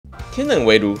天冷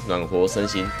围炉，暖和身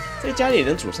心，在家里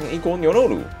能煮上一锅牛肉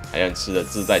炉，还让吃得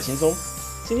自在轻松。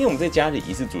今天我们在家里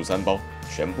一次煮3包，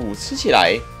全部吃起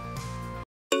来。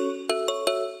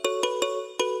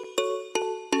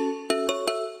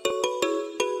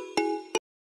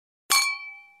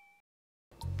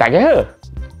大家好，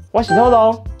我是豆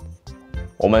豆。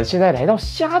我们现在来到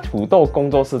虾土豆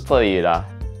工作室这里了。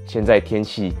现在天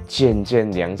气渐渐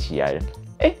凉起来了，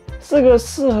是个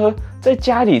适合在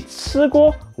家里吃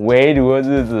锅围炉的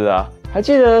日子啊！还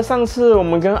记得上次我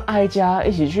们跟爱家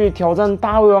一起去挑战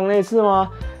大胃王那次吗？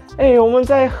我们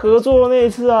在合作那一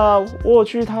次啊，我有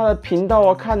去他的频道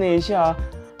啊看了一下，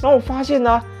然后我发现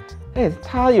啊，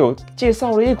他有介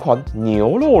绍了一款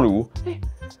牛肉炉，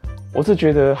我是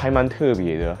觉得还蛮特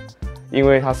别的，因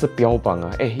为它是标榜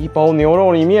啊，一包牛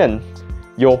肉里面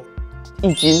有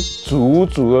1斤足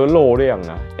足的肉量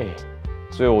啊，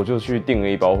所以我就去订了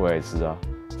1包回来吃啊。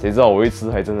谁知道我一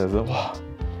吃还真的是哇，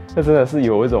那真的是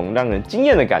有一种让人惊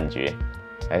艳的感觉，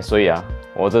所以啊，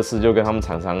我这次就跟他们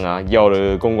厂商啊要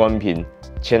了公关品，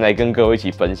前来跟各位一起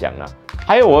分享啊。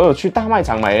还有我有去大卖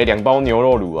场买了2包牛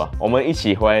肉炉啊，我们一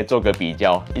起回来做个比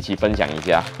较，一起分享一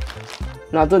下。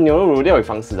那这牛肉炉的料理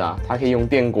方式啊，它可以用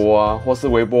电锅啊，或是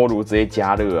微波炉直接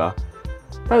加热啊。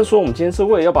但是说我们今天是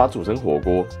为了要把它煮成火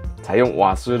锅，才用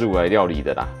瓦斯炉来料理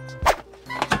的啦。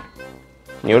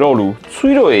牛肉炉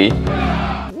吹落来，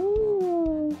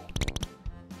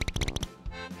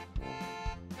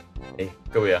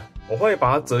各位啊，我会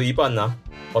把它折一半啊，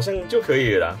好像就可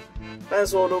以了啦。但是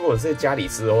说如果是在家里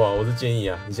吃的话，我是建议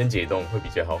啊，你先解冻会比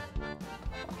较好。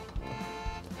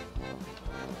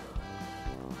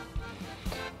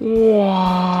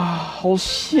哇，好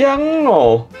香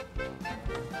哦！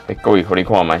各位，你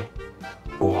看麦，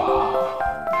哇！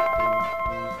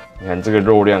你看这个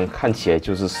肉量看起来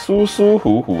就是舒舒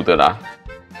服服的啦。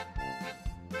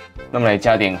那么来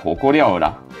加点火锅料了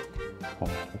啦。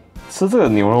吃这个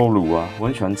牛肉卤啊，我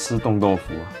很喜欢吃冻豆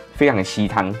腐啊，非常的吸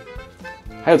汤。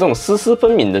还有这种丝丝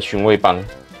分明的寻味棒。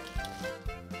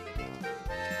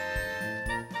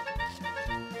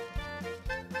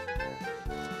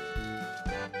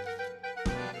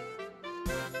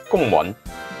贡丸，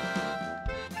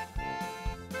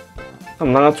那我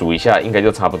们让它煮一下，应该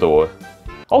就差不多了。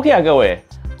OK 啊，各位，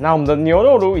那我们的牛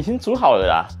肉炉已经煮好了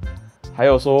啦。还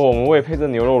有说，我们为配这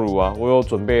牛肉炉啊，我有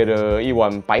准备了1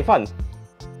碗白饭。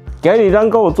今日咱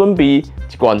还有准备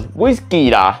1罐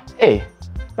whisky 啦。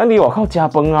咱伫外口食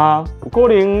饭啊，有可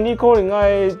能你可能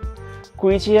爱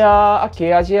开车啊、骑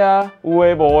车，有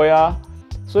诶无诶啊。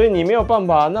所以你没有办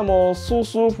法那么舒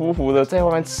舒服服的在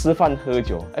外面吃饭喝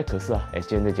酒，可是啊，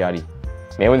今天在家里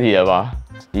没问题了吧？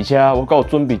而且我还有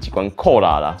准备1罐可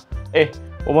乐啦，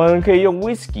我们可以用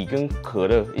威士忌跟可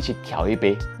乐一起调一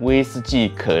杯威士忌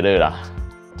可乐啦。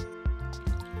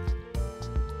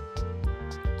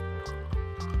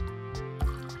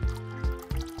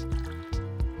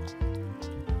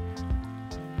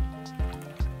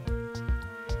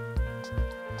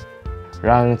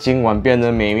让今晚变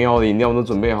得美妙的饮料都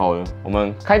准备好了，我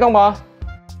们开动吧！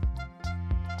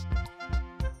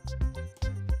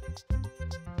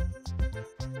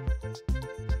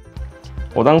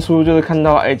我当初就是看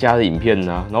到爱家的影片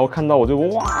啊，然后看到我就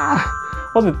哇，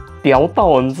我的屌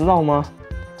到了，你知道吗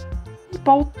？1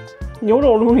包牛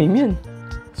肉炉里面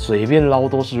随便捞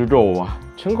都是肉啊！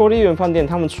全国丽园饭店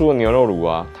他们出的牛肉炉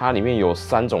啊，它里面有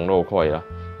3种肉块啊，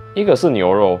一个是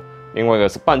牛肉，另外一个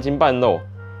是半筋半肉。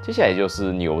接下来就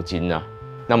是牛筋啊，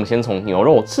那我们先从牛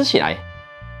肉吃起来。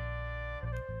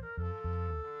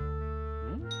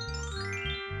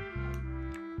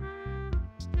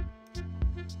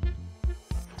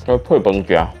要配饭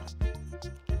夹。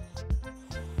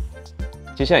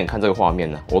接下来你看这个画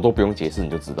面呢，我都不用解释你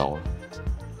就知道了。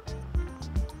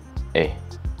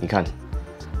你看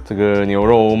这个牛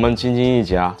肉，我们轻轻一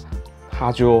夹，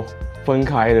它就分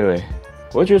开了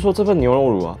我会觉得说这份牛肉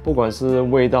卤啊，不管是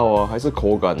味道啊，还是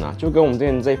口感啊，就跟我们之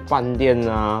前在饭店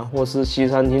啊，或是西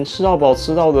餐厅吃到饱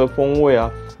吃到的风味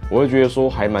啊，我会觉得说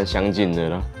还蛮相近的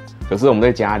啦。可是我们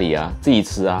在家里啊，自己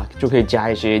吃啊，就可以加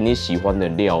一些你喜欢的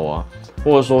料啊，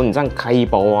或者说你这样开1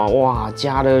包啊，哇，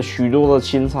加了许多的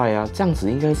青菜啊，这样子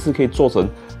应该是可以做成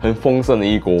很丰盛的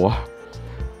一锅啊。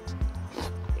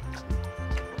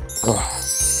哇，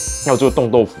还有这个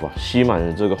冻豆腐啊，吸满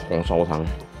了这个红烧汤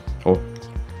哦。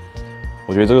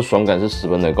我觉得这个爽感是10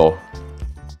分的够。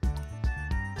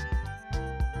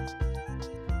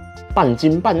半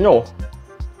筋半肉，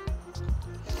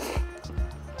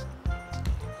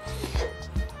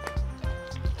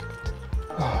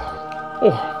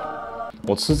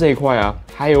我吃这一块啊，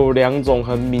还有2种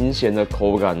很明显的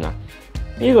口感啊，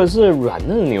一个是软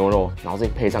嫩的牛肉，然后再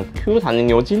配上 Q 弹的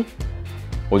牛筋，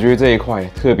我觉得这一块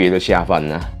特别的下饭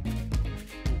呢。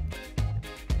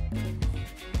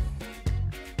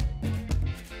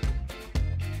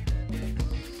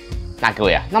那各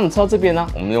位啊，那么吃到这边呢，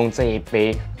我们用这一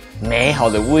杯美好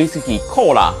的威士忌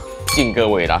扣啦，敬各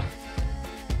位啦。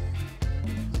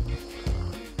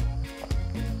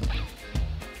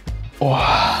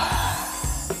哇！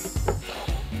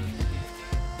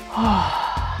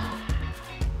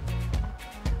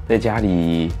在家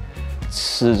里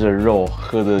吃着肉、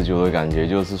喝着酒的感觉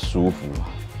就是舒服啊。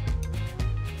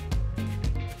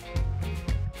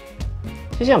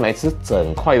接下来我们来吃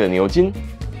整块的牛筋。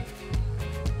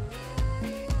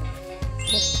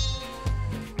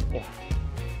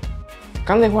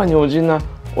刚那块牛筋呢，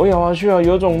我咬下去啊，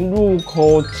有种入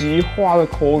口即化的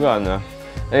口感呢。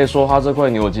而且说它这块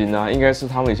牛筋啊，应该是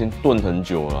他们已经炖很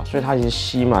久了，所以它已经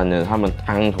吸满了他们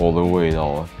汤头的味道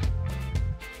啊。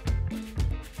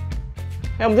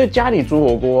我们在家里煮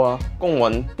火锅啊，贡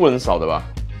丸不能少的吧？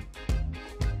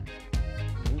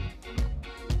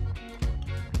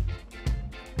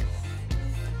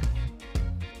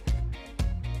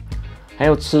还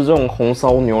有吃这种红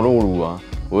烧牛肉卤啊，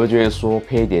我就觉得说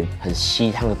配一点很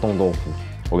吸汤的冻豆腐，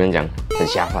我跟你讲，很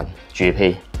下饭，绝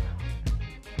配。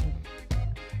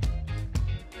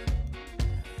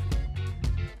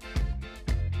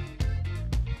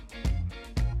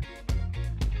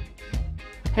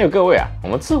还有各位啊，我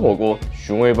们吃火锅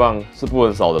寻味棒是不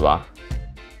能少的吧？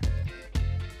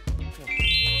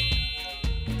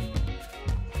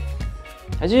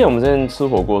还记得我们之前吃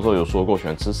火锅的时候有说过，喜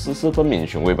欢吃丝丝分明的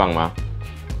寻味棒吗？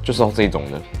就是要这种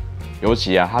的，尤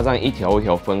其啊，它这样一条一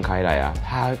条分开来啊，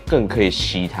它更可以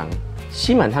吸汤，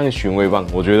吸满汤的寻味棒，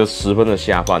我觉得十分的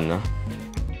下饭呢。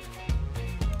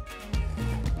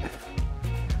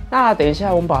那等一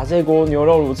下我们把这锅牛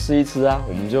肉炉吃一吃啊，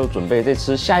我们就准备再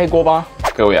吃下一锅吧。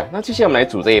各位啊，那接下来我们来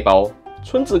煮这一包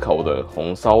村子口的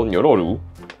红烧牛肉炉，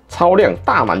超量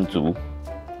大满足，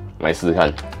来试试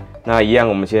看。那一样，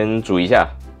我们先煮一下，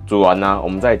煮完呢，我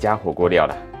们再加火锅料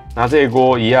啦。那这一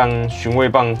锅一样，寻味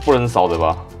棒不能少的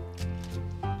吧？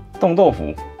冻豆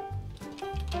腐、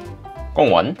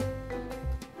贡丸，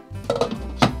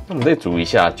那我们再煮一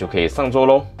下就可以上桌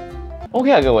喽。OK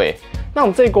啊，各位，那我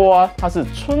们这一锅啊，它是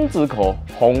村子口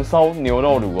红烧牛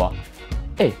肉炉啊。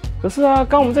可是啊，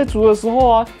刚我们在煮的时候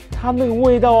啊，它那个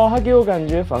味道啊，它给我感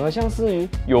觉反而像是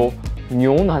有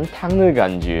牛腩汤的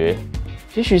感觉。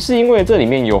也许是因为这里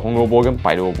面有红萝卜跟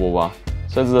白萝卜吧，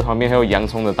甚至旁边还有洋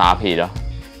葱的搭配啦，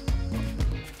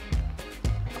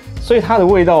所以它的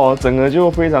味道啊，整个就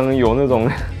非常有那种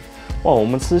哇，我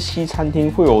们吃西餐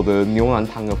厅会有的牛腩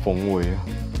汤的风味啊。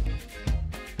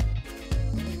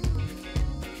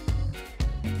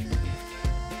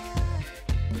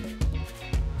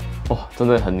哦，真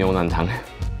的很牛腩汤。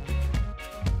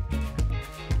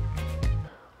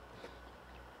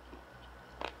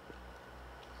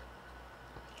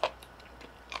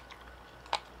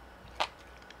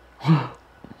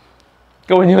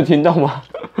各位，你有听到吗？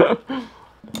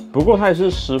不过它也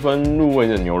是十分入味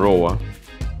的牛肉啊。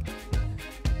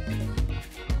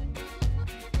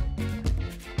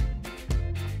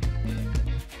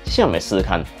接下来我们来试试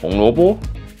看红萝卜。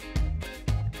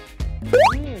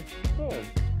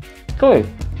各位，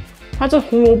它这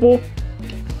红萝卜，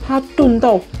它炖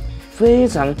到非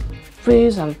常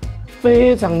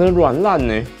的软烂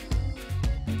呢。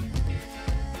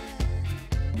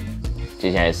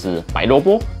接下来是白萝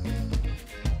卜，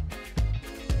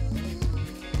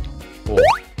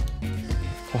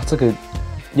哇，这个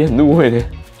也很入味的。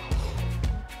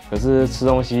可是吃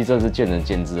东西真是见仁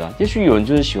见智啊，也许有人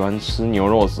就是喜欢吃牛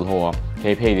肉的时候啊，可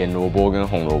以配一点萝卜跟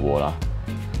红萝卜啦。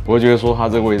我会觉得说它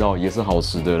这个味道也是好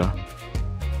吃的啦。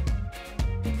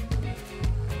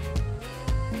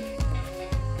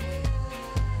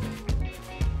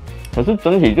可是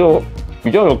整体就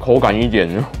比较有口感一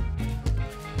点呢。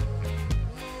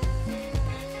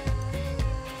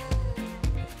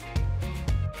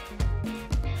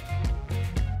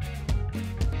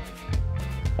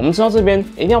我们吃到这边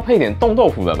一定要配点冻豆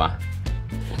腐了吧？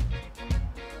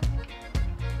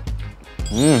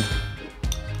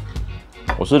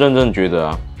我是认真觉得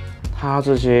啊，它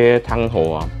这些汤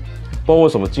头啊，不知道为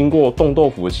什么经过冻豆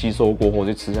腐的吸收过后，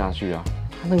就吃下去啊，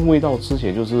它那个味道吃起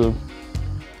来就是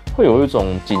会有一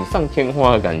种锦上添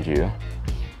花的感觉啊，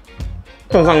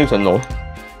更上一层楼。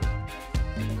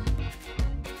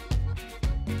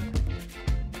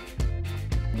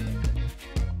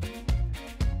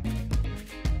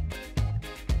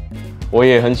我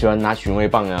也很喜欢拿寻味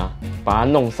棒啊，把它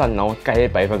弄散，然后盖在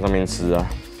白饭上面吃啊，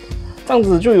这样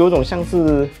子就有一种像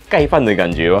是盖饭的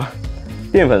感觉吧，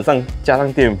淀粉上加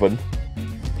上淀粉。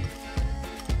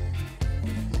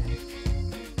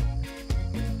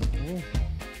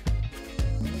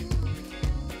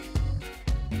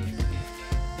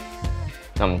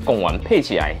那我们贡丸配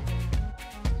起来。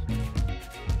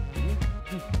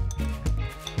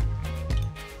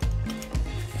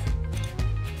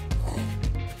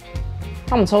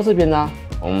那我们抽这边呢，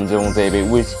我们就用这一杯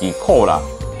威士忌扣啦，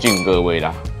敬各位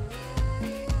啦。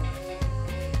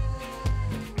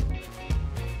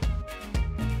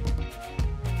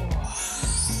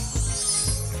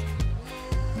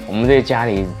我们在家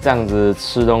里这样子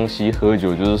吃东西、喝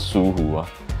酒就是舒服啊。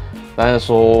但是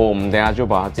说，我们等一下就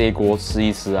把这一锅吃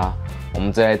一吃啊，我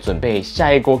们再来准备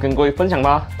下一锅跟各位分享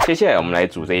吧。接下来我们来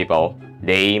煮这一包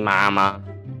雷妈妈。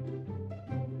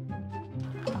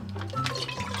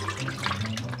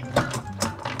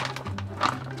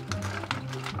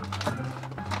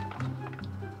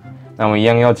那我们一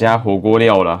样要加火锅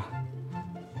料了，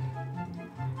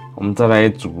我们再来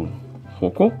煮火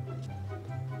锅，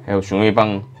还有寻味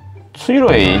棒、催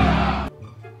泪。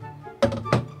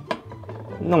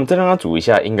那我们再让它煮一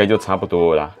下，应该就差不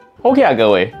多了啦。OK 啊，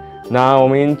各位，那我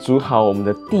们已经煮好我们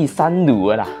的第3炉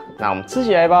了啦，那我们吃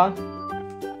起来吧。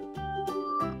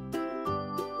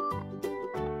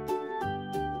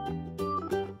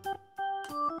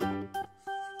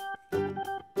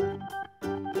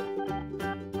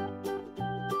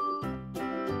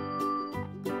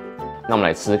那我们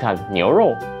来吃吃看牛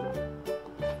肉。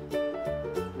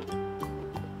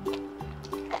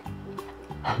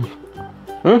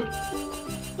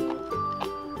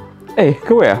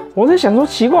各位啊，我在想说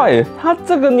奇怪耶，它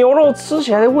这个牛肉吃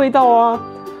起来的味道啊，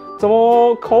怎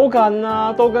么口感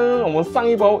啊，都跟我们上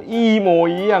一包一模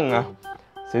一样啊？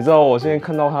谁知道我现在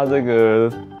看到它这个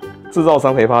制造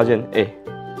商才发现，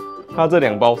它这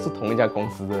2包是同一家公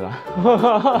司的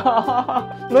啦，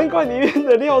难怪里面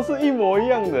的料是一模一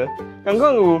样的。赶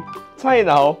快有菜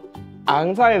头、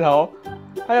红菜头，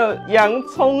还有洋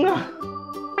葱啊。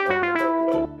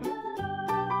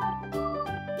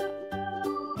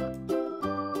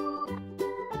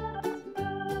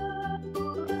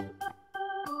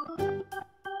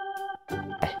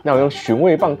那我用寻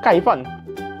味棒盖饭。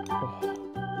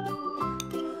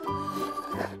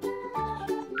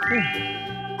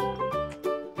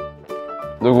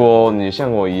如果你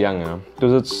像我一样啊，就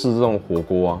是吃这种火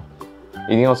锅啊，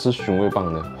一定要吃寻味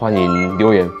棒的，欢迎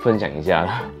留言分享一下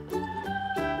啦。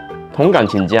同感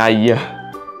请加1啊。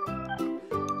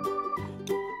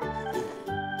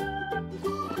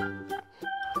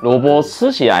萝卜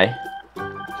吃起来，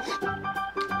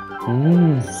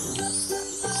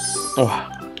哇！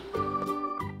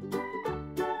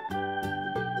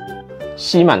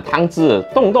吸满汤汁的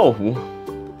冻豆腐，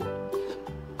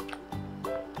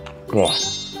哇！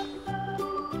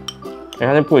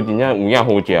它这配真正有影好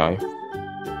食的。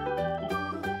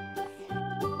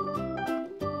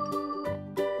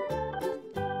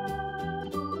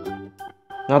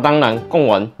那当然，贡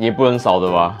丸也不能少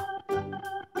的吧。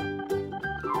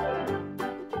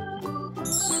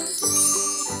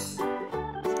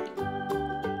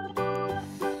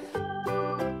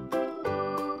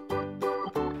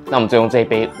那我们就用这一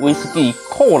杯威士忌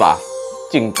扣啦，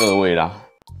敬各位啦。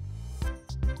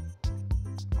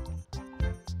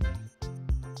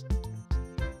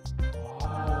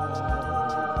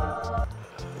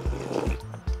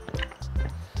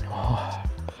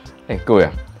各位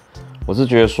啊，我是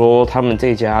觉得说他们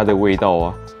这家的味道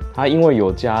啊，它因为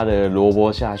有加了萝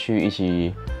卜下去一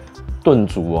起炖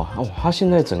煮啊，它现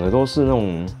在整个都是那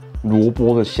种萝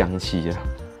卜的香气啊。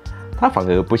它反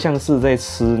而不像是在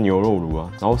吃牛肉炉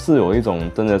啊，然后是有一种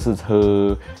真的是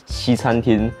喝西餐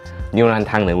厅牛腩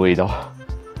汤的味道，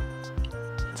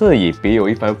这也别有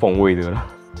一番风味的啦。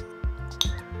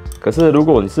可是如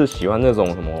果你是喜欢那种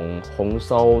什么红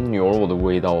烧牛肉的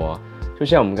味道啊，就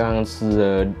像我们刚刚吃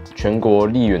的全国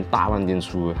丽园大饭店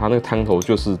出的，它那个汤头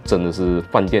就是真的是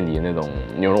饭店里的那种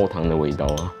牛肉汤的味道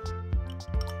啊。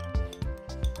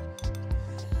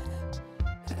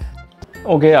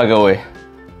OK 啊，各位。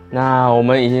那我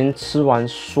们已经吃完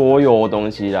所有东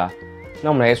西了，那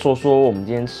我们来说说我们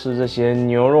今天吃这些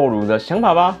牛肉炉的想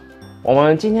法吧。我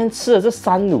们今天吃的这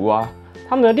3炉啊，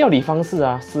他们的料理方式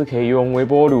啊，是可以用微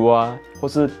波炉啊，或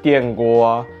是电锅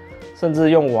啊，甚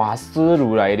至用瓦斯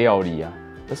炉来料理啊。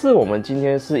可是我们今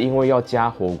天是因为要加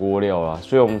火锅料啊，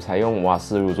所以我们才用瓦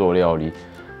斯炉做料理。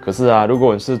可是啊，如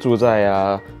果你是住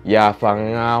在雅房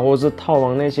啊，或是套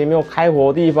房那些没有开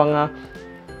火的地方啊，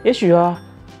也许啊，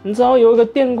你只要有一个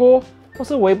电锅或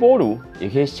是微波炉，也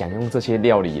可以享用这些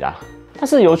料理啦。它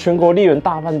是由全国丽园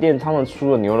大饭店他们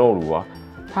出的牛肉炉啊，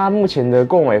它目前的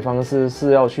购买方式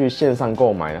是要去线上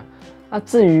购买啊。那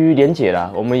至于连结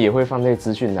啦，我们也会放在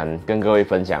资讯栏跟各位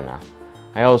分享啦。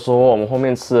还有说我们后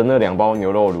面吃的那2包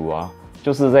牛肉炉啊，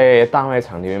就是在大卖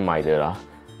场里面买的啦，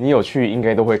你有去应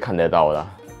该都会看得到啦。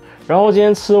然后今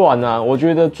天吃完呢，我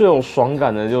觉得最有爽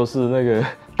感的就是那个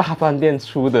大饭店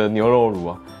出的牛肉炉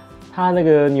啊，它那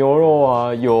个牛肉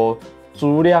啊有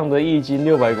足量的1斤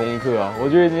600公克啊，我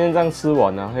觉得今天这样吃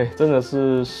完啊，真的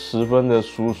是十分的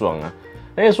舒爽啊。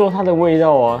而且说它的味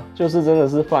道啊，就是真的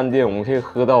是饭店我们可以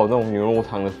喝到那种牛肉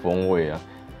汤的风味啊。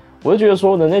我就觉得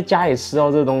说能在家里吃到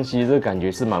这东西，这感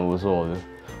觉是蛮不错的。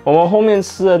我们后面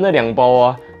吃的那2包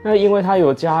啊，那因为它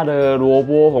有加了萝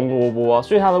卜、红萝卜啊，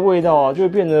所以它的味道啊就会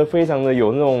变得非常的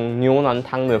有那种牛腩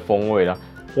汤的风味啦。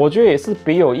我觉得也是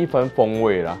别有一番风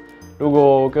味啦。如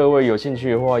果各位有兴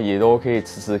趣的话，也都可以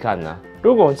吃吃看呐。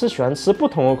如果你是喜欢吃不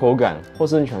同的口感，或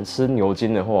是你喜欢吃牛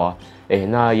筋的话，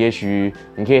那也许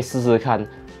你可以试试看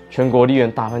全国丽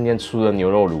园大饭店出的牛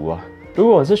肉炉啊。如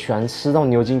果你是喜欢吃到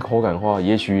牛筋口感的话，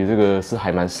也许这个是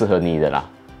还蛮适合你的啦，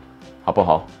好不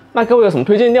好？那各位有什么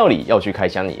推荐料理要去开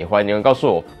箱的，也欢迎留言告诉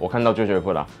我，我看到就回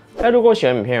复啦。那如果喜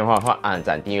欢影片的话，按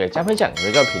赞、订阅、加分享，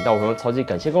有这个频道我会超级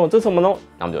感谢跟我支持我们哦。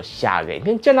那我们就下个影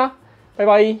片见啦，拜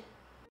拜。